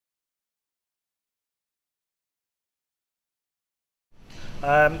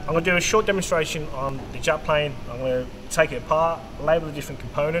I'm going to do a short demonstration on the jet plane. I'm going to take it apart, label the different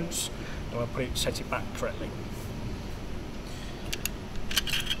components, and I'm going to set it back correctly.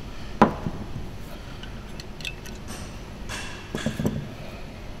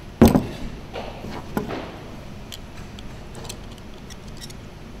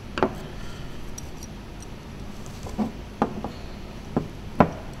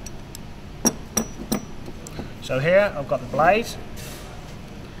 So here I've got the blade,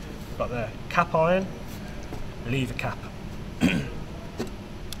 I've got the cap iron, lever cap.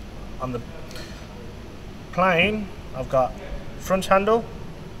 On the plane I've got front handle,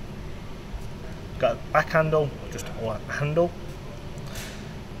 got a back handle, just one handle.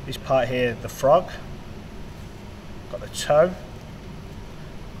 This part here, the frog, got the toe,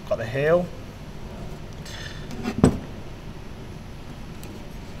 got the heel.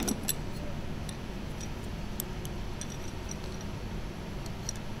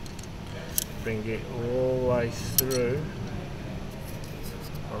 Bring it all the way through,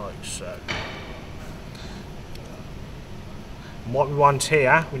 like so. And what we want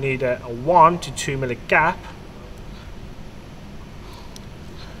here, we need a 1 to 2 mm gap.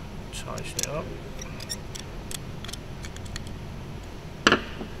 Tighten it up.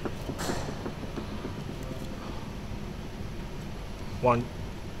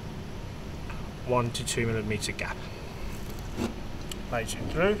 One to 2 mm gap. Place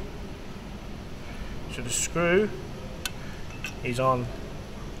it through. So the screw is on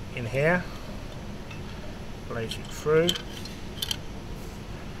in here, place it through,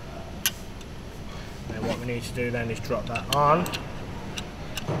 and what we need to do then is drop that on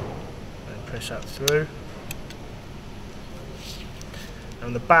and press that through. And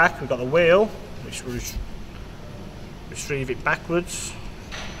on the back we've got the wheel, which will retrieve it backwards,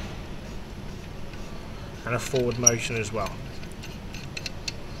 and a forward motion as well.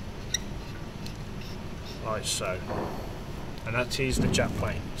 Like so, and that is the jet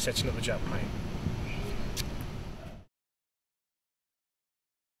plane, setting up the jet plane.